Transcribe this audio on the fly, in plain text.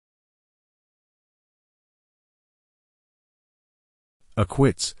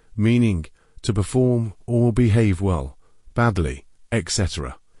Acquit, meaning to perform or behave well, badly,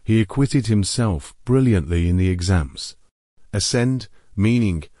 etc. He acquitted himself brilliantly in the exams. Ascend,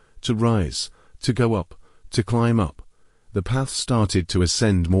 meaning to rise, to go up, to climb up. The path started to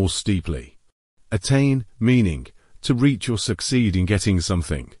ascend more steeply. Attain, meaning to reach or succeed in getting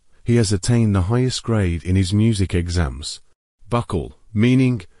something. He has attained the highest grade in his music exams. Buckle,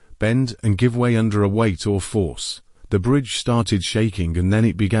 meaning bend and give way under a weight or force. The bridge started shaking and then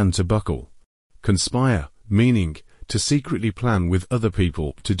it began to buckle. Conspire, meaning to secretly plan with other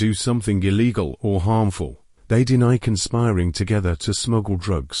people to do something illegal or harmful. They deny conspiring together to smuggle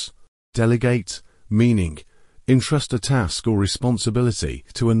drugs. Delegate, meaning entrust a task or responsibility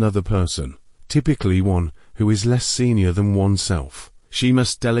to another person, typically one who is less senior than oneself. She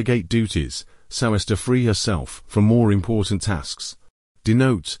must delegate duties so as to free herself from more important tasks.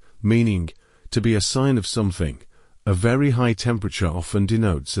 Denote, meaning to be a sign of something. A very high temperature often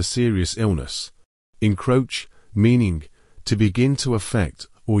denotes a serious illness. Encroach, meaning to begin to affect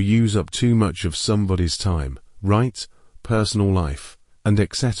or use up too much of somebody's time, right, personal life, and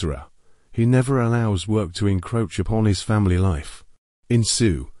etc. He never allows work to encroach upon his family life.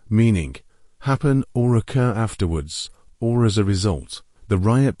 Ensue, meaning happen or occur afterwards, or as a result. The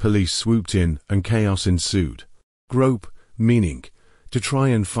riot police swooped in and chaos ensued. Grope, meaning to try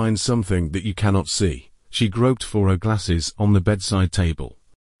and find something that you cannot see. She groped for her glasses on the bedside table.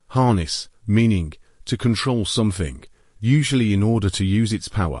 Harness, meaning to control something, usually in order to use its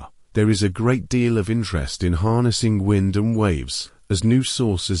power. There is a great deal of interest in harnessing wind and waves as new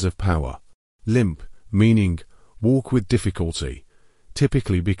sources of power. Limp, meaning walk with difficulty,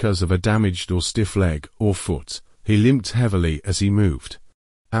 typically because of a damaged or stiff leg or foot. He limped heavily as he moved.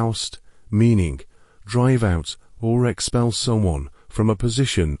 Oust, meaning drive out or expel someone from a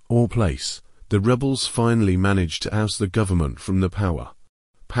position or place. The rebels finally managed to oust the government from the power.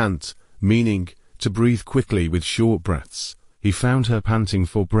 Pant, meaning to breathe quickly with short breaths. He found her panting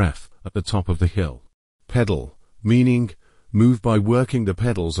for breath at the top of the hill. Pedal, meaning move by working the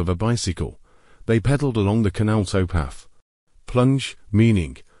pedals of a bicycle. They pedaled along the canal towpath. Plunge,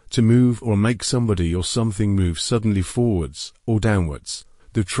 meaning to move or make somebody or something move suddenly forwards or downwards.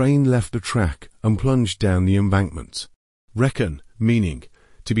 The train left the track and plunged down the embankment. Reckon, meaning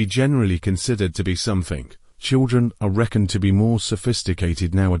to be generally considered to be something. Children are reckoned to be more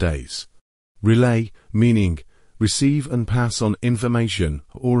sophisticated nowadays. Relay, meaning receive and pass on information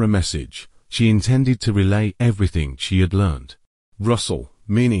or a message. She intended to relay everything she had learned. Rustle,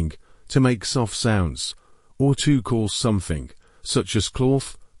 meaning to make soft sounds, or to cause something, such as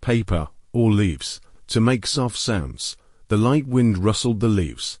cloth, paper, or leaves, to make soft sounds. The light wind rustled the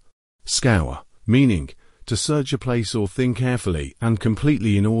leaves. Scour, meaning to search a place or thing carefully and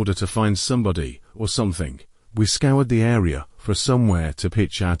completely in order to find somebody or something. We scoured the area for somewhere to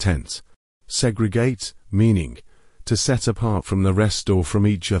pitch our tent. Segregate, meaning to set apart from the rest or from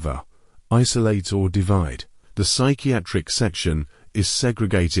each other. Isolate or divide. The psychiatric section is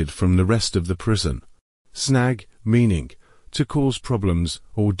segregated from the rest of the prison. Snag, meaning to cause problems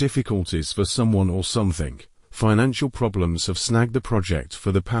or difficulties for someone or something. Financial problems have snagged the project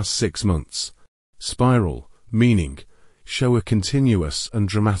for the past 6 months. Spiral, meaning show a continuous and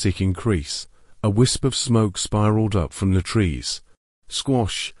dramatic increase. A wisp of smoke spiraled up from the trees.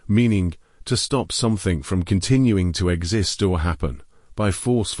 Squash, meaning to stop something from continuing to exist or happen by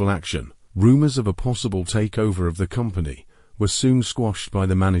forceful action. Rumors of a possible takeover of the company were soon squashed by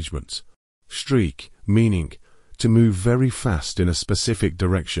the management. Streak, meaning to move very fast in a specific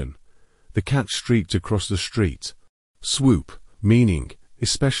direction. The cat streaked across the street. Swoop, meaning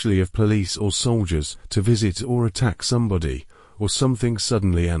especially of police or soldiers to visit or attack somebody or something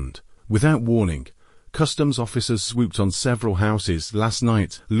suddenly and without warning. Customs officers swooped on several houses last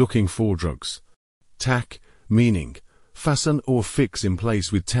night looking for drugs. Tack, meaning fasten or fix in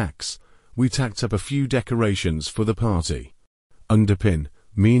place with tacks. We tacked up a few decorations for the party. Underpin,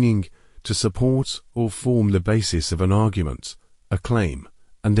 meaning to support or form the basis of an argument, a claim,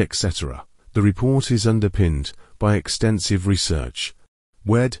 and etc. The report is underpinned by extensive research.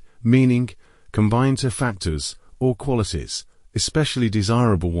 Wed, meaning combine two factors or qualities, especially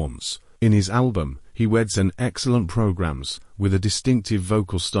desirable ones. In his album, he weds an excellent programs with a distinctive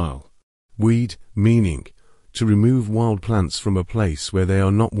vocal style. Weed, meaning to remove wild plants from a place where they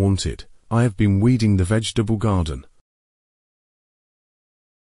are not wanted. I have been weeding the vegetable garden.